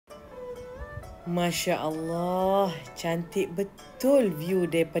Masya Allah, cantik betul view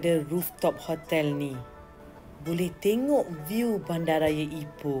daripada rooftop hotel ni. Boleh tengok view bandaraya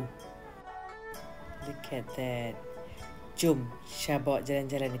Ipoh. Look at that. Jom Sha bawa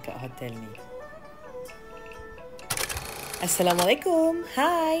jalan-jalan dekat hotel ni. Assalamualaikum.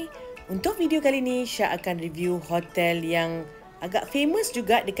 Hai. Untuk video kali ni Sha akan review hotel yang agak famous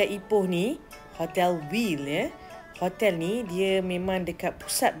juga dekat Ipoh ni, Hotel Weil ya. Hotel ni dia memang dekat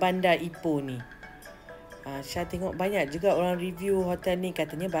pusat bandar Ipoh ni. Sha tengok banyak juga orang review hotel ni,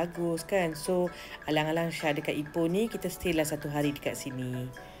 katanya bagus kan. So alang-alang Sha dekat Ipoh ni, kita stay lah 1 hari dekat sini.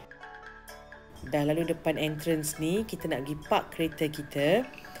 Dah lalu depan entrance ni, kita nak pergi park kereta kita.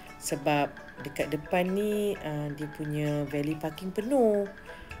 Sebab dekat depan ni dia punya valet parking penuh.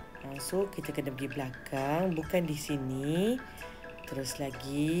 So kita kena pergi belakang, bukan di sini. Terus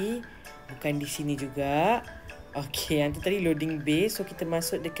lagi, bukan di sini juga. Okey, yang tu tadi loading bay. So kita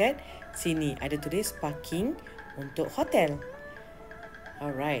masuk dekat sini. Ada tulis parking untuk hotel.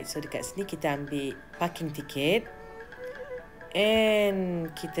 Alright, so dekat sini kita ambil parking ticket. And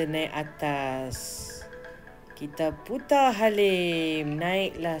kita naik atas. Kita putar halim.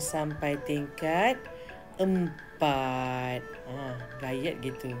 Naiklah sampai tingkat 4. Gayat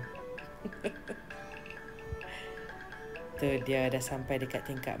gitu. Tu dia dah sampai dekat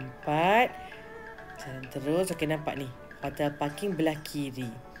tingkat 4. Jalan terus. Okey, nampak ni hotel parking belah kiri.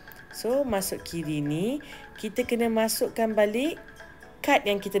 So masuk kiri ni, kita kena masukkan balik kad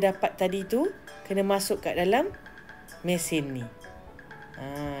yang kita dapat tadi tu. Kena masuk kat dalam mesin ni.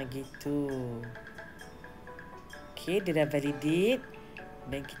 Gitu. Okey, dia dah validate.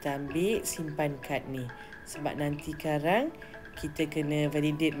 Dan kita ambil simpan kad ni. Sebab nanti sekarang kita kena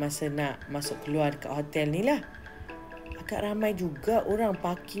validate masa nak masuk keluar dekat hotel ni lah. Agak ramai juga orang,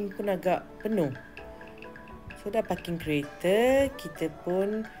 parking pun agak penuh. So dah parking kereta, kita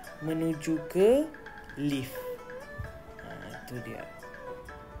pun menuju ke lift. Itu dia.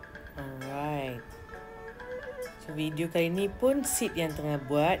 Alright. So video kali ni pun Sid yang tengah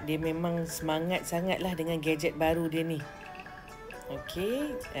buat. Dia memang semangat sangatlah dengan gadget baru dia ni.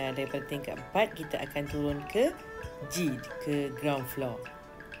 Okey, daripada tingkat 4 kita akan turun ke G, ke ground floor.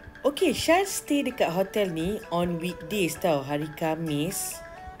 Okey, Sha stay dekat hotel ni on weekdays tau, hari Khamis.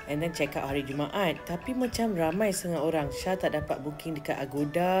 And then check out hari Jumaat. Tapi macam ramai sangat orang. Sha tak dapat booking dekat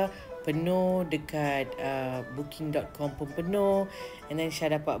Agoda, penuh. Dekat booking.com pun penuh. And then Sha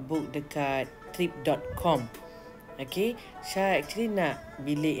dapat book dekat trip.com. Okay, Sha actually nak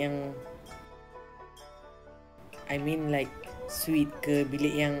bilik yang like suite ke,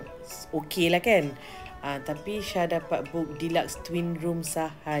 bilik yang okay lah kan. Tapi Sha dapat book deluxe twin room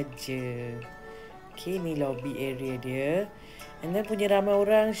sahaja. Okay, ni lobby area dia. And then punya ramai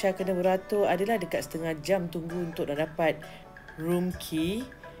orang, Sha kena beratur. Adalah dekat setengah jam tunggu untuk nak dapat room key.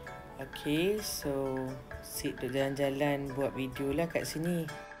 Okay, so Sid duduk jalan-jalan buat video lah kat sini.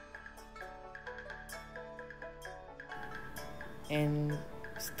 And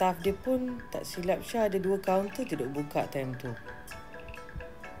staff dia pun tak silap Sha ada 2 kaunter je duk buka time tu.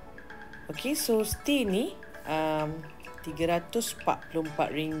 Okay, so stay ni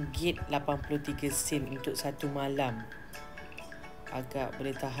RM344.83 untuk 1 malam. Agak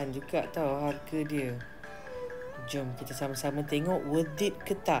boleh tahan juga tau harga dia. Jom kita sama-sama tengok worth it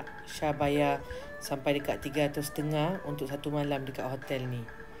ke tak Sha bayar sampai dekat 350 untuk 1 malam dekat hotel ni.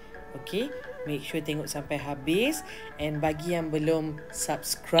 Okay, make sure tengok sampai habis. And bagi yang belum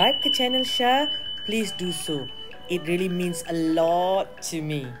subscribe ke channel Sha, please do so. It really means a lot to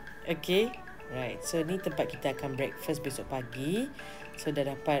me. Okay, right. So ni tempat kita akan breakfast besok pagi. So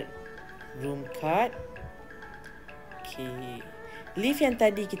dah dapat room card. Okay, lift yang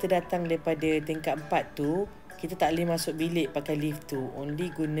tadi kita datang daripada tingkat 4 tu, kita tak boleh masuk bilik pakai lift tu.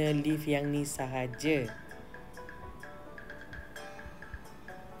 Only guna lift yang ni sahaja.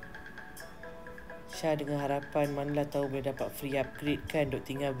 Sha dengan harapan manalah tahu boleh dapat free upgrade kan, duk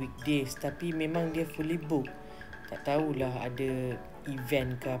tinggal weekdays. Tapi memang dia fully book. Tak tahulah ada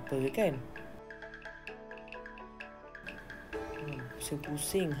event ke apa kan.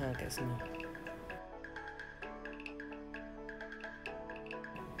 Pusing-pusing kat sini.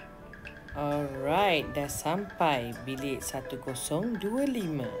 Alright, dah sampai bilik 1025.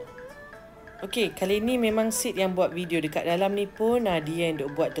 Okey, kali ni memang Sid yang buat video. Dekat dalam ni pun dia yang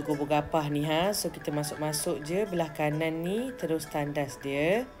duk buat toko bergapah ni So kita masuk-masuk je belah kanan ni, terus tandas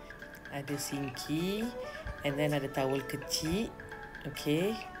dia. Ada sinki, and then ada towel kecil.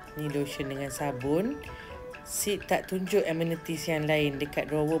 Okey, ni lotion dengan sabun. Sid tak tunjuk amenities yang lain.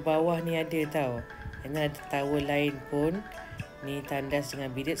 Dekat drawer bawah ni ada tau. And then ada towel lain pun. Ni tandas dengan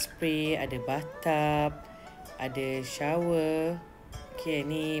bidet spray, ada bathtub, ada shower. Okay,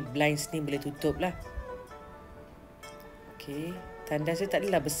 ni blinds ni boleh tutup lah. Okay, tandas dia tak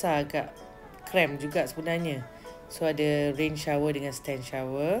adalah besar, agak cramp juga sebenarnya. So ada rain shower dengan stand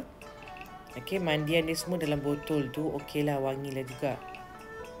shower. Okay, mandian dia semua dalam botol tu. Okay lah, wangi lah juga.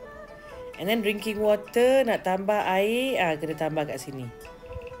 And then drinking water, nak tambah air, kena tambah kat sini.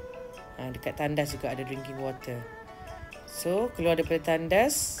 Dekat tandas juga ada drinking water. So, keluar daripada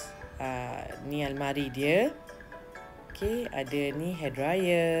tandas, ni almari dia. Okay, ada ni hair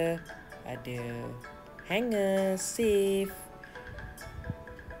dryer, ada hanger, safe.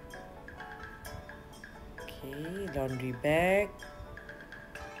 Okay, laundry bag.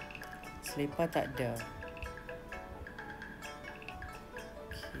 Selipar tak ada.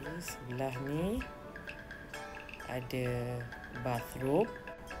 Okay, sebelah ni ada bathrobe.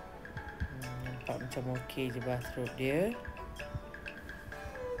 Nampak macam okey je bathrobe dia.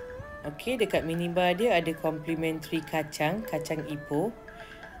 Okey, dekat minibar dia ada complimentary kacang Ipoh.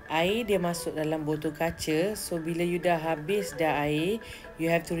 Air dia masuk dalam botol kaca. So, bila you dah habis dah air, you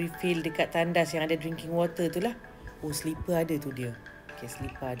have to refill dekat tandas yang ada drinking water tu lah. Oh, slipper ada tu dia. Okay,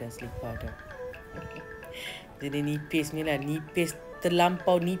 slipper ada. Jadi nipis ni lah. Nipis,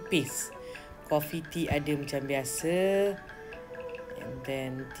 terlampau nipis. Coffee tea ada macam biasa. And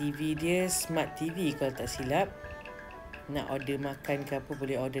then TV dia smart TV kalau tak silap. Nak order makan ke apa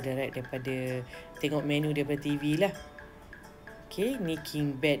boleh order direct daripada, tengok menu daripada TV lah. Okay, ni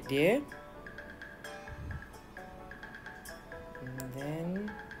king bed dia. And then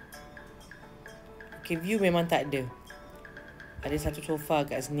okay, view memang tak ada. Ada satu sofa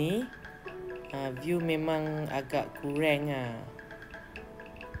kat sini. View memang agak kurang lah.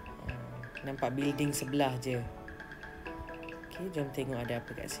 Nampak building sebelah je. Okay, jom tengok ada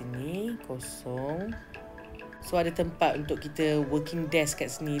apa kat sini. Kosong. So, ada tempat untuk kita working desk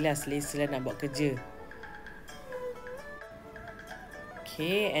kat sini lah. Selesa lah nak buat kerja.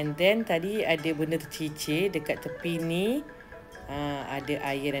 Okay, and then tadi ada benda tercicir dekat tepi ni. Ada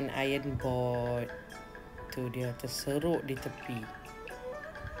iron board. Tu dia terseruk di tepi.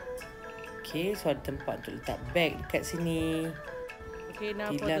 Okay, so ada tempat untuk letak bag dekat sini. Okay,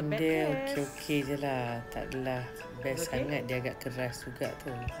 now tilam for the dia bed okey je lah. Tak adalah best sangat. Dia agak keras juga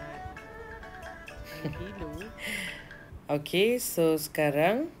tu. Okay, so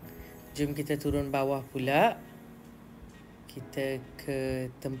sekarang jom kita turun bawah pula. Kita ke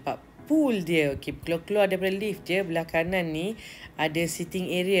tempat pool dia. Okay, keluar daripada lift je, belah kanan ni ada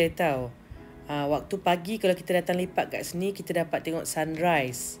sitting area tau. Waktu pagi kalau kita datang lipat kat sini, kita dapat tengok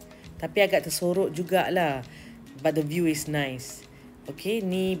sunrise. Tapi agak tersorok jugalah. But the view is nice. Okay,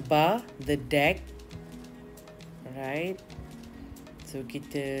 ni bar, the deck. Alright. So,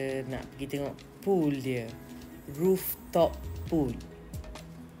 kita nak pergi tengok pool dia. Rooftop pool.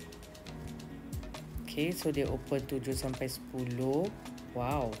 Okay, so dia open 7 sampai 10.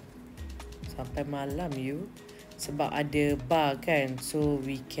 Wow. Sampai malam you. Sebab ada bar kan. So,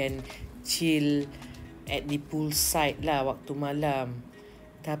 we can chill at the pool side lah waktu malam.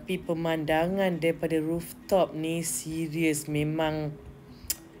 Tapi pemandangan daripada rooftop ni serius memang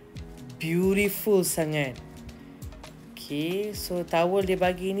beautiful sangat. Okay, so towel dia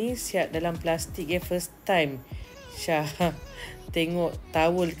bagi ni siap dalam plastik ya. First time Sha tengok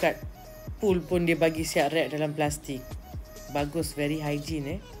towel kat pool pun dia bagi siap wrap dalam plastik. Bagus, very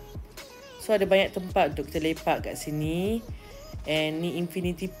hygiene So ada banyak tempat untuk kita lepak kat sini. And ni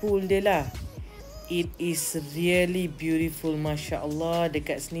infinity pool dia lah. It is really beautiful, Masya Allah.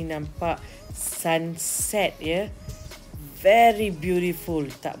 Dekat sini nampak sunset ya. Very beautiful.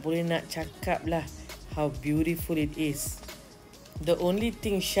 Tak boleh nak cakap lah how beautiful it is. The only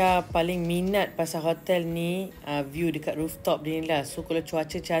thing Sha paling minat pasal hotel ni, view dekat rooftop dia ni lah. So kalau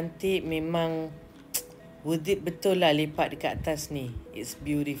cuaca cantik, memang worth it betul lah lepak dekat atas ni. It's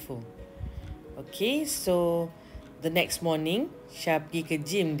beautiful. Okay, so the next morning, Sha pergi ke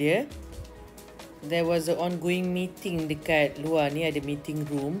gym dia. There was an ongoing meeting dekat luar ni, ada meeting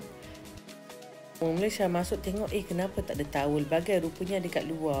room. Mula Sha masuk tengok, kenapa tak ada towel bagai? Rupanya dekat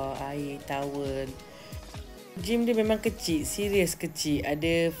luar, air, towel. Gym dia memang kecil, serius kecil.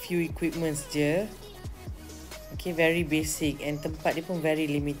 Ada few equipments je. Okay, very basic. And tempat dia pun very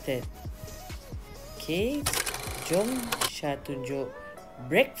limited. Okay, jom Sha tunjuk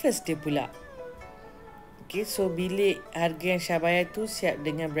breakfast dia pula. Okay, so bilik harga yang Sha bayar tu siap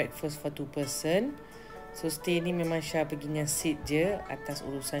dengan breakfast for 2 person. So stay ni memang Sha pergi dengan Sid je atas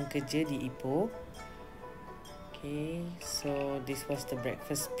urusan kerja di Ipoh. Okay, so this was the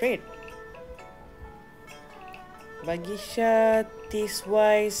breakfast spread. Bagi Sha, taste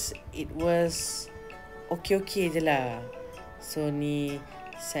wise, it was okay je lah. So ni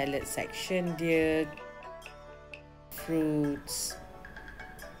salad section dia, fruits,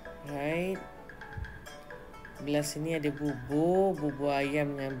 Right. Belah sini ada bubur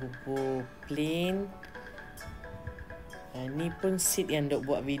ayam dengan bubur plain. Ni pun Sid yang dok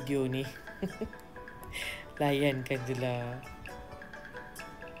buat video ni. Layankan je lah.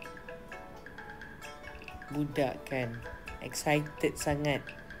 Budak kan, excited sangat.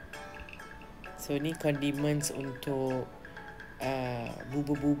 So ni condiments untuk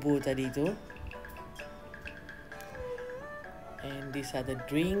bubur-bubur tadi tu. And these are the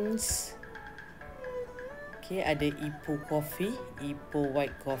drinks. Okay, ada Ipoh coffee, Ipoh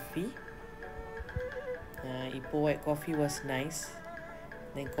white coffee. Ipoh white coffee was nice.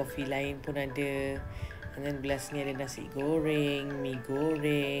 Then coffee lain pun ada. And then belah sini ada nasi goreng, mi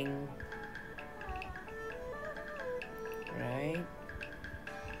goreng. Right.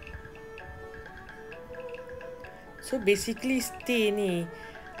 So basically stay ni,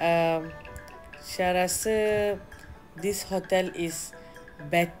 Sha rasa this hotel is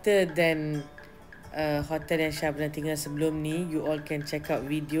better than hotel yang Sha pernah tinggal sebelum ni. You all can check out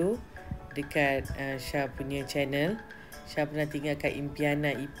video dekat Sha punya channel. Sha pernah tinggal kat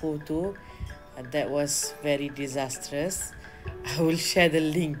Impiana Ipoh tu. That was very disastrous. I will share the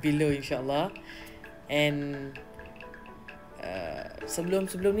link below insyaAllah. And sebelum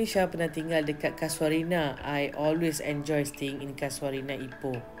ni Sha pernah tinggal dekat Casuarina. I always enjoy staying in Casuarina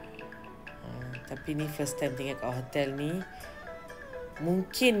Ipoh. Tapi ni first time tinggal kat hotel ni.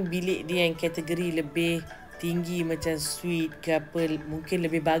 Mungkin bilik dia yang kategori lebih tinggi macam suite ke apa, mungkin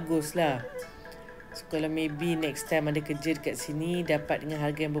lebih bagus lah. So kalau maybe next time ada kerja dekat sini dapat dengan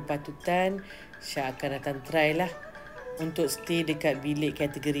harga yang berpatutan, Sha akan datang try lah untuk stay dekat bilik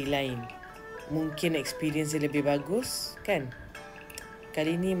kategori lain. Mungkin experience dia lebih bagus kan.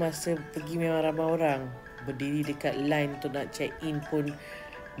 Kali ni masa pergi memang ramai orang. Berdiri dekat line untuk nak check in pun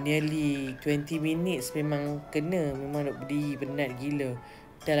nearly 20 minutes memang kena. Memang nak berdiri penat gila.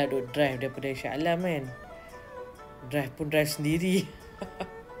 Dah lah duk drive daripada Shah Alam kan. Drive pun drive sendiri.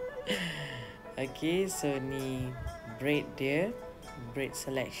 Okay, so ni bread dia. Bread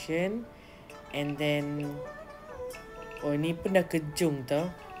selection. And then oh ni pun dah kejung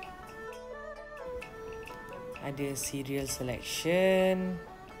tau. Ada cereal selection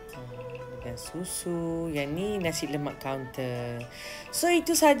dan susu. Yang ni nasi lemak counter. So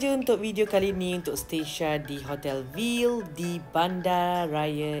itu saja untuk video kali ni untuk stay Sha di Hotel Weil di Bandar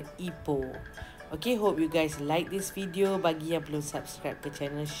Raya Ipoh. Okay, hope you guys like this video. Bagi yang belum subscribe ke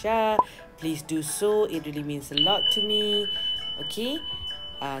channel Sha, please do so. It really means a lot to me. Okay,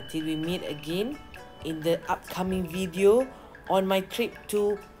 till we meet again in the upcoming video on my trip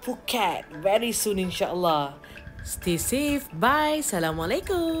to Phuket very soon insyaAllah. Stay safe. Bye.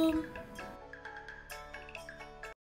 Assalamualaikum.